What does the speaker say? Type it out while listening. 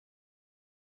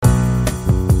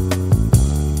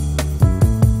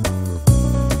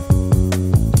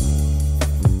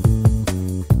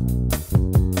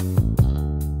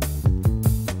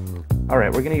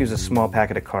Alright, we're going to use a small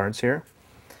packet of cards here.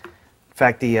 In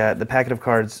fact, the packet of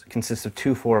cards consists of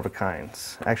two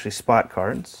 4-of-a-kinds, actually spot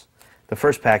cards. The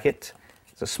first packet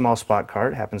is a small spot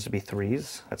card, happens to be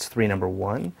 3s. That's 3 number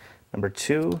 1, number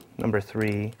 2, number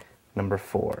 3, number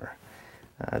 4.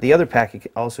 The other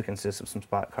packet also consists of some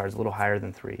spot cards a little higher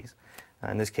than 3s.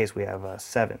 In this case we have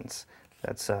 7s.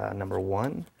 That's number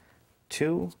 1,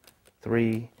 2,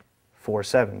 3, 4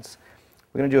 7s.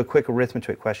 We're going to do a quick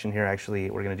arithmetic question here. Actually,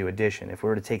 we're going to do addition. If we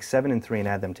were to take 7 and 3 and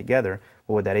add them together,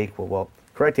 what would that equal? Well,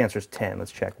 correct answer is 10.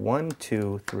 Let's check. 1,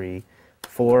 2, 3,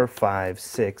 4, 5,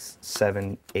 6,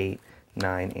 7, 8,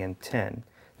 9, and 10.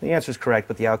 The answer is correct,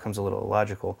 but the outcome's a little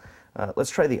illogical. Let's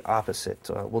try the opposite.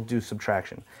 We'll do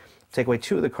subtraction. Take away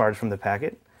 2 of the cards from the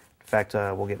packet. In fact,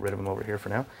 we'll get rid of them over here for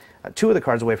now. 2 of the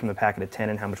cards away from the packet of 10,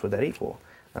 and how much would that equal?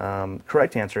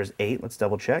 Correct answer is 8. Let's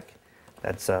double check.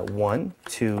 That's 1,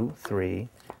 2, 3,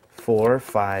 4,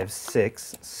 5,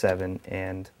 6, 7,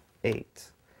 and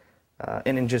 8.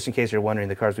 And just in case you're wondering,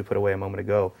 the cards we put away a moment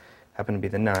ago happen to be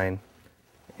the 9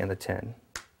 and the 10.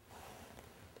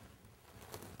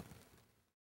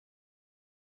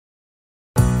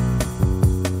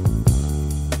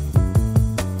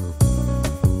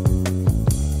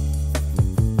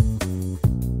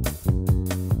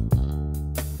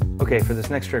 Okay, for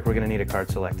this next trick, we're going to need a card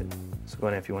selected. So go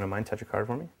ahead, if you wouldn't mind, touch a card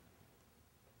for me.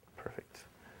 Perfect.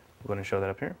 We'll go ahead and show that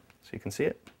up here so you can see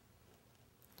it.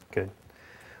 Good.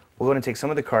 We'll go ahead and take some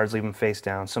of the cards, leave them face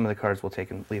down. Some of the cards we'll take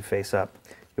and leave face up.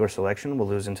 Your selection will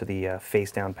lose into the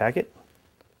face down packet,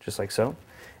 just like so.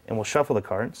 And we'll shuffle the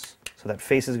cards so that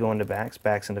faces go into backs,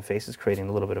 backs into faces, creating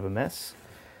a little bit of a mess.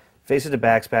 Faces to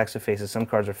backs, backs to faces. Some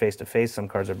cards are face to face, some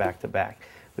cards are back to back.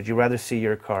 Would you rather see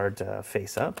your card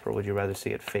face up, or would you rather see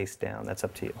it face down? That's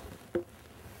up to you.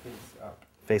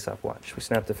 Face up, watch. We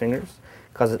snap the fingers.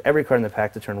 Causes every card in the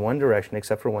pack to turn one direction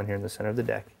except for one here in the center of the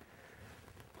deck.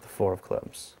 The 4 of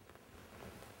clubs.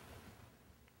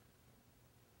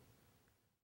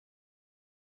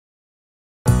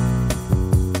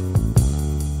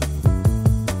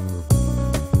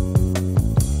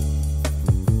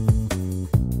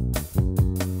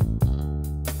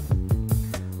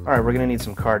 Alright, we're going to need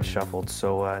some cards shuffled,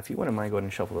 so if you wouldn't mind, go ahead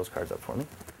and shuffle those cards up for me.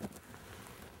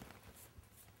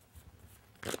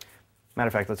 Matter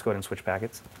of fact, let's go ahead and switch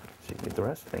packets so you can get the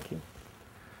rest. Thank you.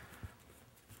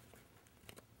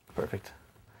 Perfect.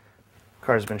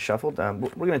 Cards have been shuffled. We're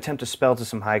going to attempt to spell to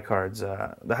some high cards.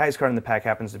 The highest card in the pack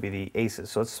happens to be the aces,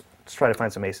 so let's try to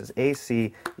find some aces. A,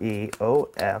 C, E, O,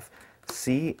 F,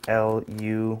 C, L,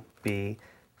 U, B,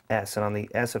 S. And on the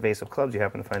S of ace of clubs, you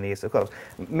happen to find the ace of clubs.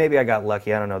 Maybe I got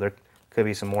lucky. I don't know. There could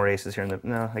be some more aces here in the...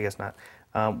 No, I guess not.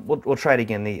 We'll try it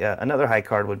again. Another high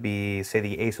card would be, say,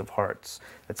 the ace of hearts.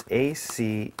 That's A,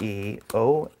 C, E,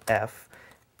 O, F,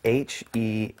 H,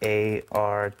 E, A,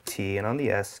 R, T. And on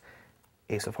the S,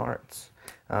 ace of hearts.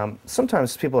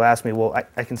 Sometimes people ask me, well,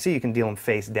 I can see you can deal them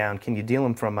face down. Can you deal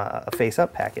them from a face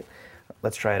up packet?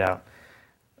 Let's try it out.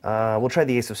 We'll try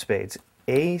the ace of spades.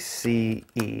 A, C,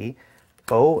 E,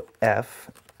 O,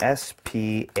 F, S,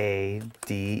 P, A,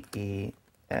 D, E,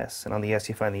 S. And on the S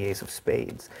you find the ace of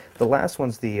spades. The last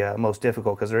one's the most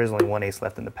difficult because there is only one ace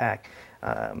left in the pack.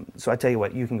 So I tell you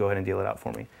what, you can go ahead and deal it out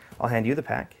for me. I'll hand you the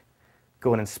pack. Go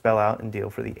ahead and spell out and deal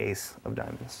for the ace of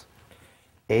diamonds.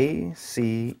 A,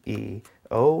 C, E,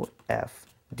 O, F,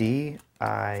 D,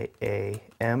 I, A,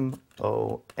 M,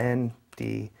 O, N,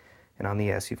 D. And on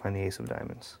the S you find the ace of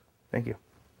diamonds. Thank you.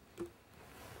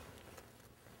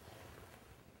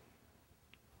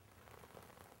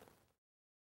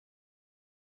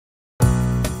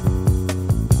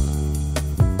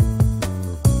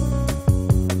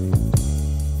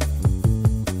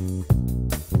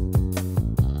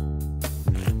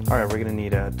 Alright, we're going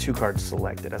to need 2 cards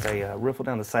selected. As I riffle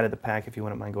down the side of the pack, if you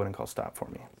wouldn't mind, go ahead and call stop for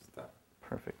me. Stop.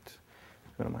 Perfect.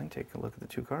 If you wouldn't mind, take a look at the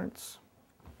 2 cards.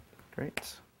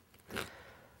 Great.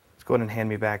 Let's go ahead and hand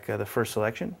me back the first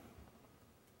selection.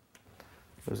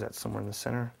 Lose that somewhere in the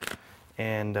center.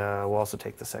 And we'll also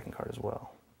take the second card as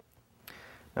well.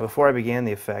 Now before I began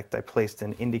the effect, I placed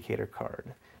an indicator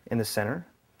card in the center.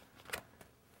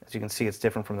 As you can see, it's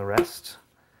different from the rest.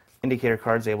 Indicator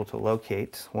card is able to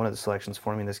locate one of the selections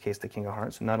for me, in this case the King of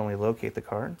Hearts, and not only locate the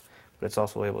card, but it's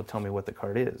also able to tell me what the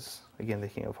card is. Again, the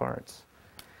King of Hearts.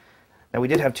 Now we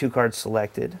did have 2 cards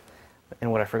selected,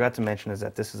 and what I forgot to mention is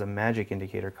that this is a magic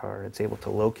indicator card. It's able to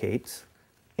locate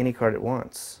any card it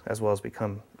wants, as well as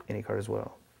become any card as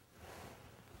well.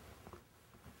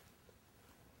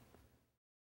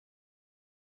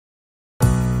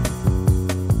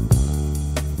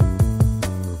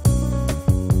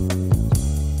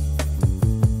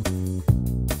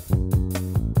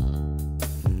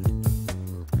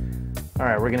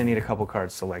 we're going to need a couple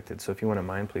cards selected. So if you wouldn't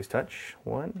mind, please touch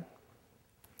one.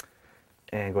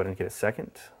 And go ahead and get a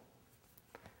second.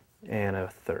 And a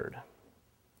third.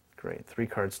 Great. 3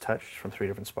 cards touched from 3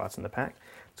 different spots in the pack.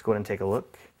 Let's go ahead and take a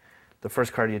look. The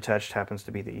first card you touched happens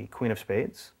to be the Queen of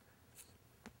Spades.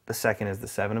 The second is the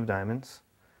 7 of Diamonds.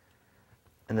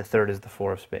 And the third is the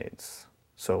 4 of Spades.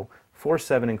 So 4,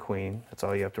 7, and Queen, that's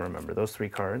all you have to remember. Those 3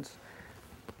 cards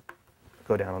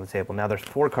go down on the table. Now there's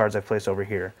 4 cards I've placed over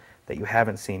here that you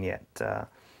haven't seen yet.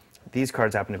 These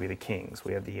cards happen to be the kings.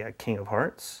 We have the King of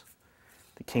Hearts,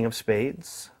 the King of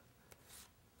Spades,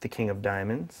 the King of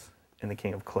Diamonds, and the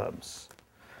King of Clubs.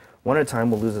 One at a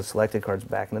time, we'll lose the selected cards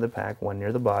back into the pack, 1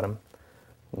 near the bottom,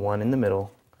 1 in the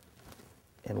middle,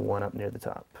 and 1 up near the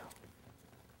top.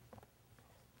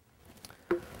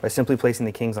 By simply placing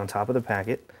the kings on top of the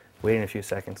packet, waiting a few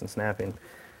seconds, and snapping,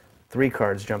 3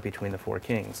 cards jump between the 4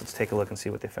 kings. Let's take a look and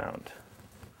see what they found.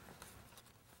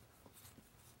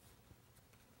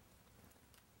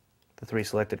 The 3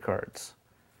 selected cards,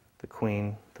 the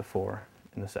Queen, the 4,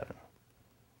 and the 7.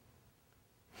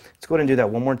 Let's go ahead and do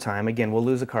that one more time. Again, we'll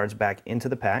lose the cards back into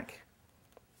the pack.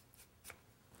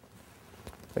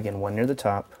 Again, 1 near the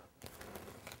top,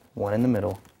 1 in the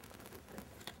middle,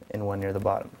 and 1 near the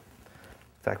bottom.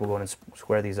 In fact, we'll go ahead and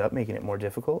square these up, making it more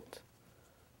difficult.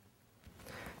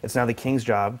 It's now the king's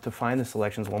job to find the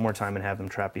selections one more time and have them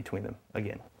trapped between them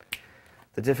again.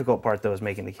 The difficult part, though, is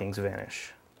making the kings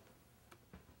vanish.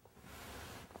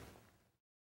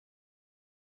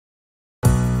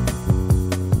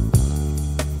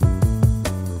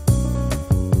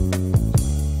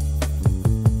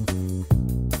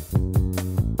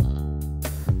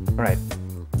 All right,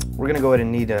 we're going to go ahead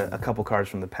and need a couple cards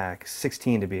from the pack,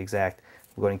 16 to be exact.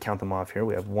 We'll go ahead and count them off here.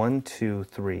 We have 1, 2,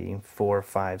 3, 4,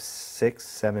 5, 6,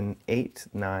 7, 8,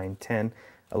 9, 10,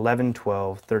 11,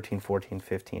 12, 13, 14,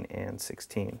 15, and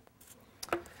 16.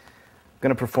 I'm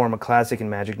going to perform a classic in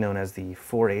Magic known as the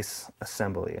 4-ace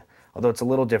assembly, although it's a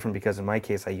little different because in my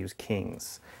case I use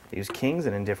kings. I use kings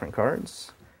and indifferent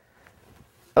cards.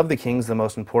 Of the kings, the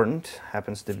most important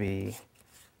happens to be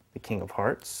the King of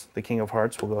Hearts. The King of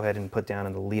Hearts will go ahead and put down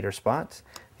in the leader spot.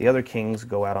 The other kings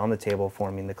go out on the table,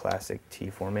 forming the classic T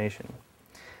formation.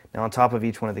 Now on top of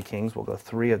each one of the kings, we'll go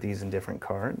 3 of these indifferent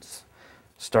cards,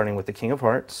 starting with the King of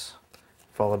Hearts,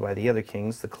 followed by the other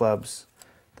kings, the clubs,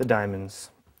 the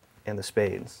diamonds, and the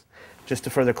spades. Just to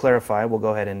further clarify, we'll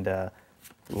go ahead and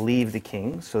leave the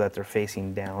kings so that they're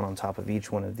facing down on top of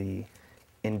each one of the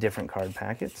indifferent card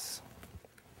packets.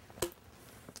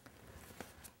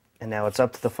 And now it's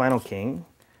up to the final king,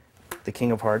 the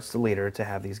King of Hearts, the leader, to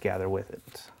have these gather with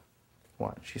it.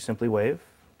 Watch, you simply wave,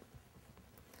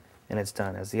 and it's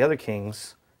done as the other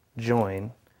kings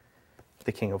join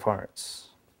the King of Hearts.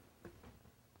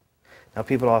 Now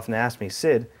people often ask me,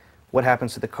 Sid, what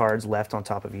happens to the cards left on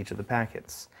top of each of the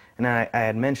packets? And I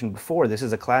had mentioned before, this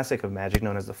is a classic of Magic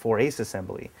known as the 4-ace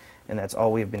assembly, and that's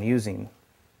all we've been using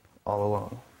all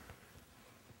along.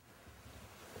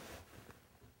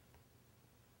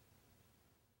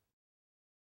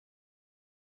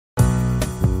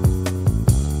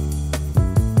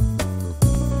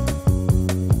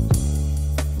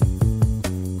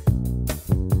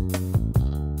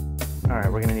 Alright,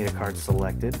 we're going to need a card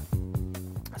selected.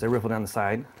 As I riffle down the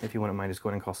side, if you wouldn't mind just go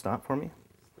ahead and call stop for me.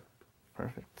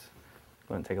 Perfect.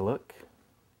 Go ahead and take a look.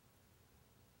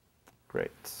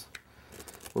 Great.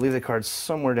 We'll leave the cards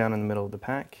somewhere down in the middle of the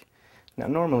pack. Now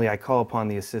normally I call upon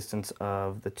the assistance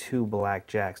of the 2 black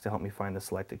jacks to help me find the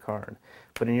selected card.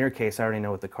 But in your case I already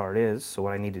know what the card is, so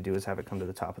what I need to do is have it come to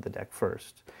the top of the deck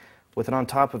first. With it on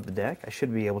top of the deck, I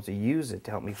should be able to use it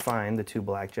to help me find the 2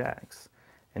 black jacks.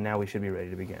 And now we should be ready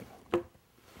to begin.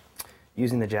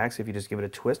 Using the jacks, if you just give it a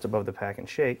twist above the pack and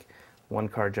shake, 1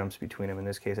 card jumps between them. In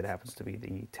this case, it happens to be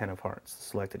the 10 of Hearts, the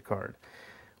selected card.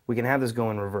 We can have this go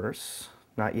in reverse.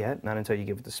 Not yet, not until you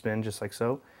give it the spin, just like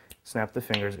so. Snap the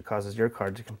fingers, it causes your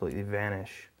card to completely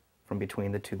vanish from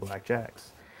between the 2 black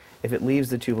jacks. If it leaves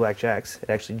the 2 black jacks, it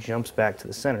actually jumps back to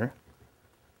the center,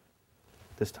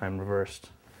 this time reversed.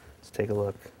 Let's take a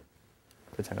look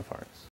at the 10 of Hearts.